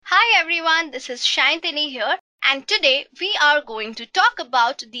Hi everyone, this is Shantini here, and today we are going to talk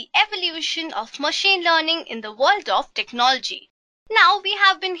about the evolution of machine learning in the world of technology. Now, we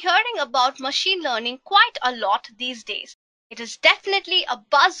have been hearing about machine learning quite a lot these days. It is definitely a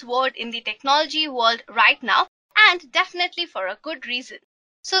buzzword in the technology world right now, and definitely for a good reason.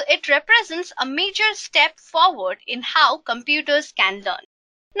 So, it represents a major step forward in how computers can learn.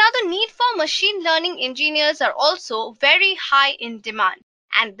 Now, the need for machine learning engineers are also very high in demand,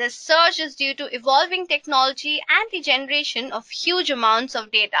 and this surge is due to evolving technology and the generation of huge amounts of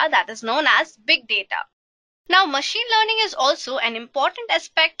data that is known as big data. Now, machine learning is also an important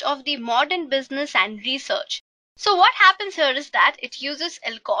aspect of the modern business and research. So, what happens here is that it uses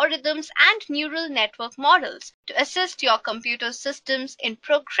algorithms and neural network models to assist your computer systems in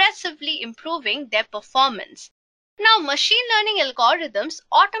progressively improving their performance. Now, machine learning algorithms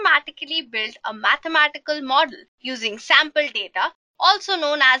automatically build a mathematical model using sample data, also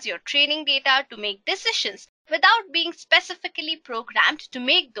known as your training data, to make decisions without being specifically programmed to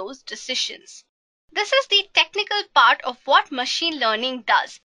make those decisions. This is the technical part of what machine learning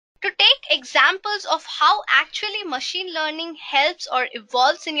does. To take examples of how actually machine learning helps or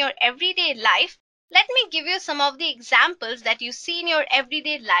evolves in your everyday life, let me give you some of the examples that you see in your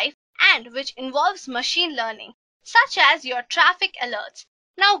everyday life and which involves machine learning, such as your traffic alerts.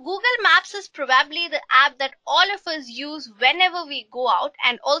 Now, Google Maps is probably the app that all of us use whenever we go out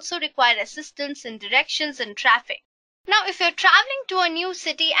and also require assistance in directions and traffic. Now, if you're traveling to a new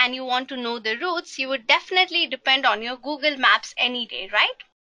city and you want to know the routes, you would definitely depend on your Google Maps any day, right?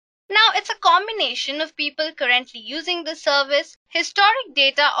 Now, it's a combination of people currently using the service, historic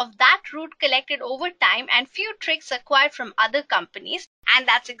data of that route collected over time, and few tricks acquired from other companies. And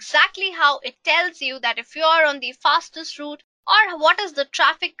that's exactly how it tells you that if you are on the fastest route or what is the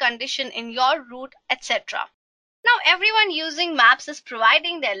traffic condition in your route, etc. Now, everyone using maps is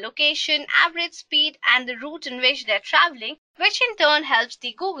providing their location, average speed, and the route in which they're traveling, which in turn helps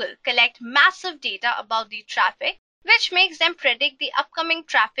the Google collect massive data about the traffic, which makes them predict the upcoming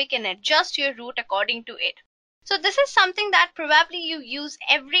traffic and adjust your route according to it. So, this is something that probably you use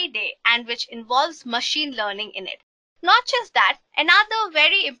every day and which involves machine learning in it. Not just that, another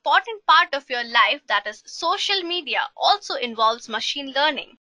very important part of your life, that is social media, also involves machine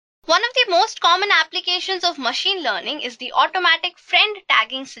learning. One of the most common applications of machine learning is the automatic friend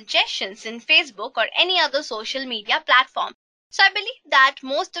tagging suggestions in Facebook or any other social media platform. So I believe that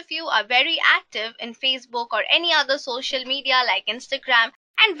most of you are very active in Facebook or any other social media like Instagram.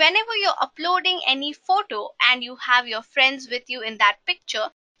 And whenever you're uploading any photo and you have your friends with you in that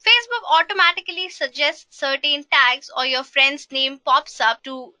picture, Facebook automatically suggests certain tags or your friend's name pops up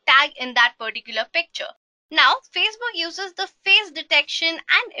to tag in that particular picture. Now, Facebook uses the face detection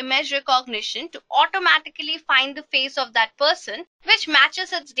and image recognition to automatically find the face of that person, which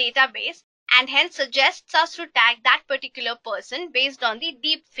matches its database and hence suggests us to tag that particular person based on the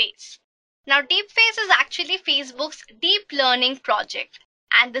deep face. Now, Deepface is actually Facebook's deep learning project,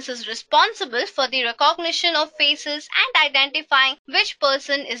 and this is responsible for the recognition of faces and identifying which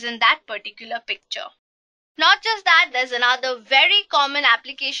person is in that particular picture. Not just that, there's another very common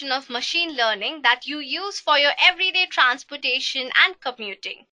application of machine learning that you use for your everyday transportation and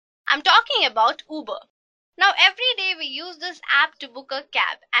commuting. I'm talking about Uber. Now, every day we use this app to book a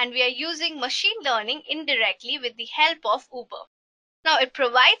cab, and we are using machine learning indirectly with the help of Uber. Now, it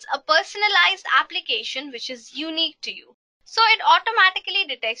provides a personalized application which is unique to you. So, it automatically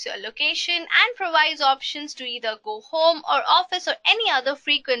detects your location and provides options to either go home or office or any other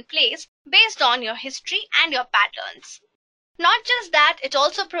frequent place based on your history and your patterns. Not just that, it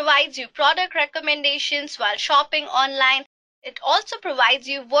also provides you product recommendations while shopping online. It also provides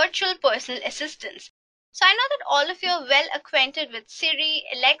you virtual personal assistants. So I know that all of you are well acquainted with Siri,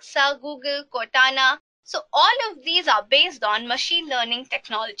 Alexa, Google, Cortana. So all of these are based on machine learning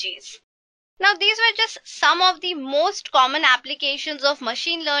technologies. Now, these were just some of the most common applications of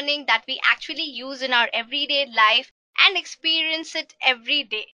machine learning that we actually use in our everyday life and experience it every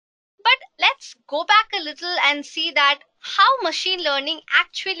day. But let's go back a little and see that how machine learning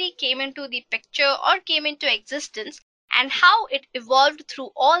actually came into the picture or came into existence and how it evolved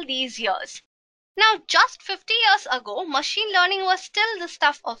through all these years. Now, just 50 years ago, machine learning was still the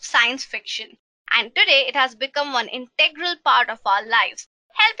stuff of science fiction, and today it has become one integral part of our lives,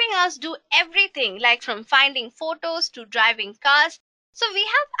 helping us do everything like from finding photos to driving cars. So, we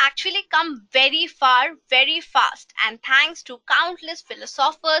have actually come very far, very fast, and thanks to countless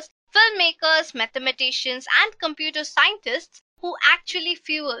philosophers, filmmakers, mathematicians, and computer scientists who actually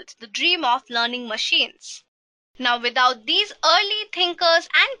fueled the dream of learning machines. Now, without these early thinkers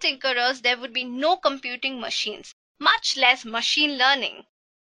and tinkerers, there would be no computing machines, much less machine learning.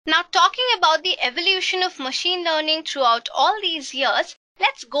 Now, talking about the evolution of machine learning throughout all these years,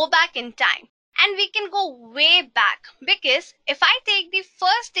 let's go back in time. And we can go way back, because if I take the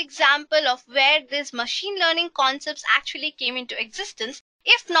first example of where these machine learning concepts actually came into existence,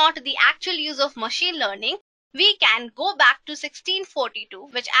 if not the actual use of machine learning, we can go back to 1642,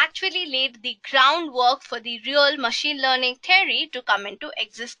 which actually laid the groundwork for the real machine learning theory to come into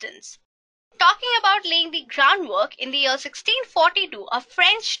existence. Talking about laying the groundwork, in the year 1642, a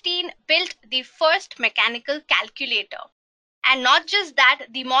French teen built the first mechanical calculator. And not just that,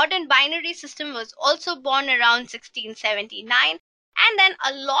 the modern binary system was also born around 1679, and then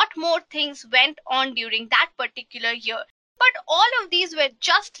a lot more things went on during that particular year. But all of these were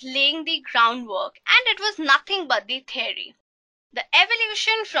just laying the groundwork, and it was nothing but the theory. The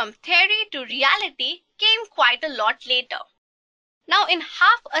evolution from theory to reality came quite a lot later. Now, in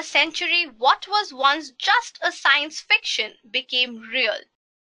half a century, what was once just a science fiction became real.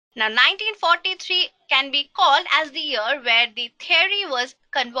 Now, 1943 can be called as the year where the theory was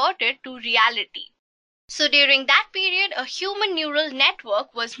converted to reality. So, during that period, a human neural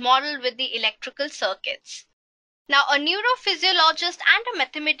network was modeled with the electrical circuits. Now, a neurophysiologist and a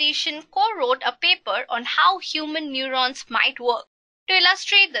mathematician co-wrote a paper on how human neurons might work. To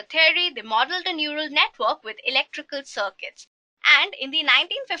illustrate the theory, they modeled a neural network with electrical circuits. And in the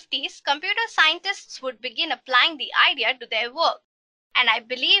 1950s, computer scientists would begin applying the idea to their work. And I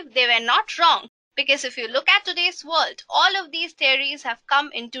believe they were not wrong, because if you look at today's world, all of these theories have come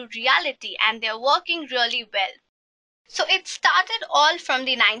into reality and they're working really well. So it started all from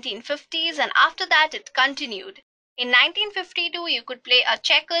the 1950s, and after that it continued. In 1952, you could play a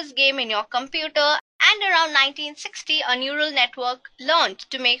checkers game in your computer, and around 1960, a neural network learned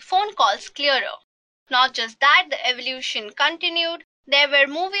to make phone calls clearer. Not just that, the evolution continued. There were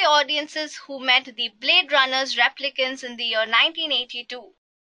movie audiences who met the Blade Runner's replicants in the year 1982.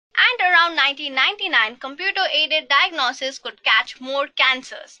 And around 1999, computer-aided diagnosis could catch more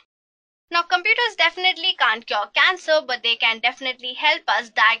cancers. Now, computers definitely can't cure cancer, but they can definitely help us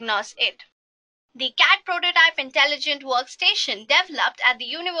diagnose it. The CAD prototype intelligent workstation developed at the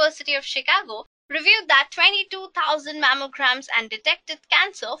University of Chicago reviewed that 22,000 mammograms and detected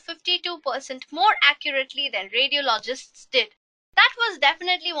cancer 52% more accurately than radiologists did. That was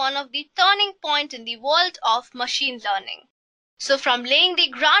definitely one of the turning points in the world of machine learning. So from laying the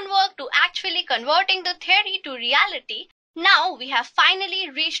groundwork to actually converting the theory to reality, now we have finally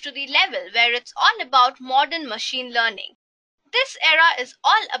reached to the level where it's all about modern machine learning. This era is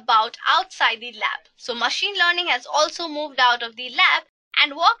all about outside the lab. So machine learning has also moved out of the lab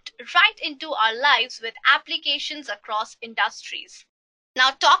and walked right into our lives with applications across industries.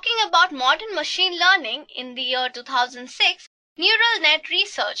 Now, talking about modern machine learning, in the year 2006, neural net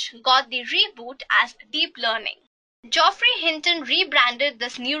research got the reboot as deep learning. Geoffrey Hinton rebranded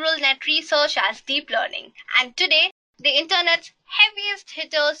this neural net research as deep learning, and today the internet's heaviest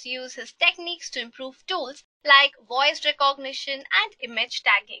hitters use his techniques to improve tools like voice recognition and image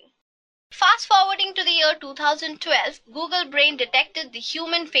tagging. Fast forwarding to the year 2012, Google Brain detected the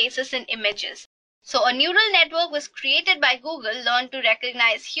human faces in images. So a neural network was created by Google, learned to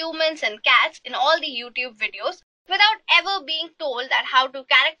recognize humans and cats in all the YouTube videos without ever being told that how to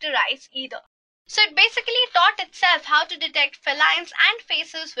characterize either. So it basically taught itself how to detect felines and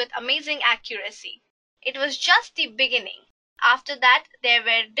faces with amazing accuracy. It was just the beginning. After that, there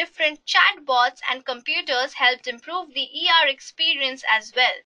were different chatbots, and computers helped improve the ER experience as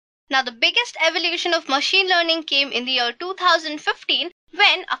well. Now, the biggest evolution of machine learning came in the year 2015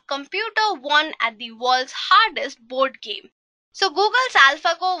 when a computer won at the world's hardest board game. So Google's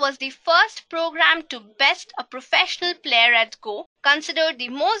AlphaGo was the first program to best a professional player at Go, considered the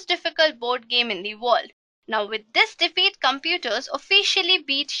most difficult board game in the world. Now, with this defeat, computers officially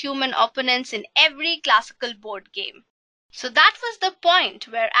beat human opponents in every classical board game. So that was the point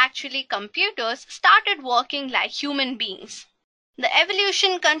where actually computers started working like human beings. The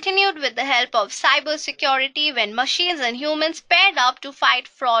evolution continued with the help of cybersecurity when machines and humans paired up to fight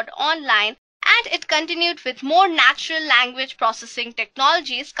fraud online, and it continued with more natural language processing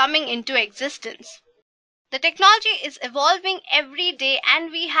technologies coming into existence. The technology is evolving every day,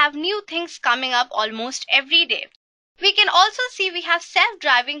 and we have new things coming up almost every day. We can also see we have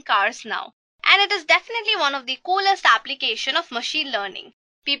self-driving cars now, and it is definitely one of the coolest applications of machine learning.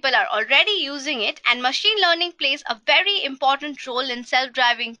 People are already using it, and machine learning plays a very important role in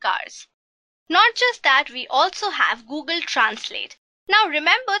self-driving cars. Not just that, we also have Google Translate. Now,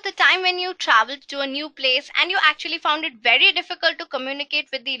 remember the time when you traveled to a new place and you actually found it very difficult to communicate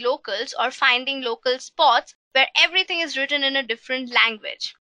with the locals or finding local spots where everything is written in a different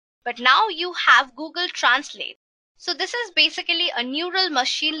language. But now you have Google Translate. So this is basically a neural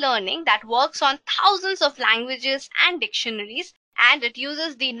machine learning that works on thousands of languages and dictionaries, and it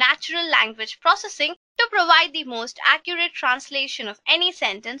uses the natural language processing to provide the most accurate translation of any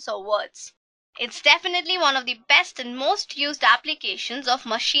sentence or words. It's definitely one of the best and most used applications of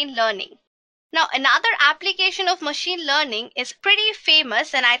machine learning. Now, another application of machine learning is pretty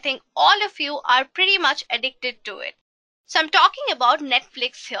famous, and I think all of you are pretty much addicted to it. So I'm talking about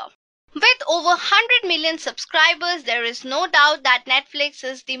Netflix here. With over 100 million subscribers, there is no doubt that Netflix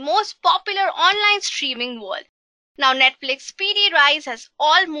is the most popular online streaming world. Now, Netflix's speedy rise has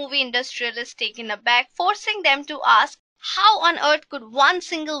all movie industrialists taken aback, forcing them to ask, how on earth could one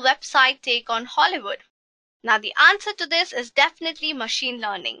single website take on Hollywood? Now, the answer to this is definitely machine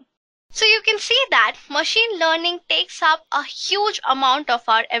learning. So you can see that machine learning takes up a huge amount of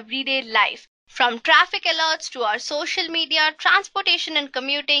our everyday life. From traffic alerts to our social media, transportation and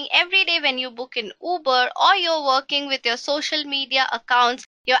commuting, every day when you book an Uber or you're working with your social media accounts,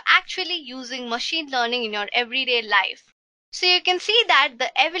 you're actually using machine learning in your everyday life. So you can see that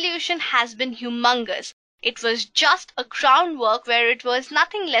the evolution has been humongous. It was just a groundwork where it was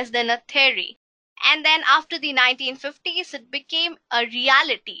nothing less than a theory. And then after the 1950s, it became a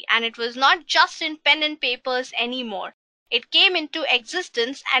reality, and it was not just in pen and papers anymore. It came into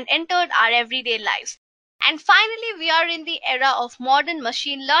existence and entered our everyday lives. And finally, we are in the era of modern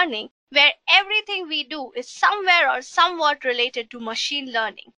machine learning, where everything we do is somewhere or somewhat related to machine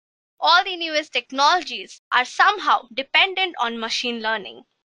learning. All the newest technologies are somehow dependent on machine learning.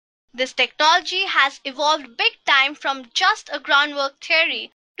 This technology has evolved big time from just a groundwork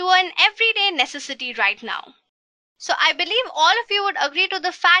theory to an everyday necessity right now. So I believe all of you would agree to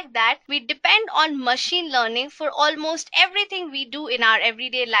the fact that we depend on machine learning for almost everything we do in our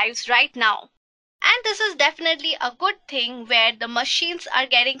everyday lives right now. And this is definitely a good thing where the machines are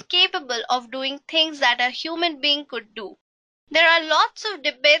getting capable of doing things that a human being could do. There are lots of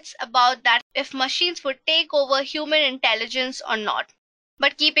debates about that if machines would take over human intelligence or not.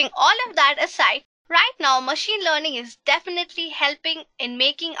 But keeping all of that aside, right now machine learning is definitely helping in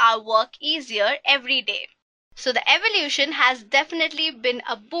making our work easier every day. So the evolution has definitely been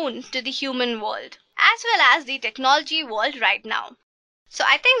a boon to the human world, as well as the technology world right now. So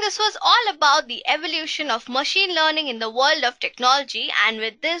I think this was all about the evolution of machine learning in the world of technology, and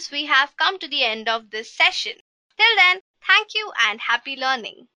with this we have come to the end of this session. Till then, thank you and happy learning.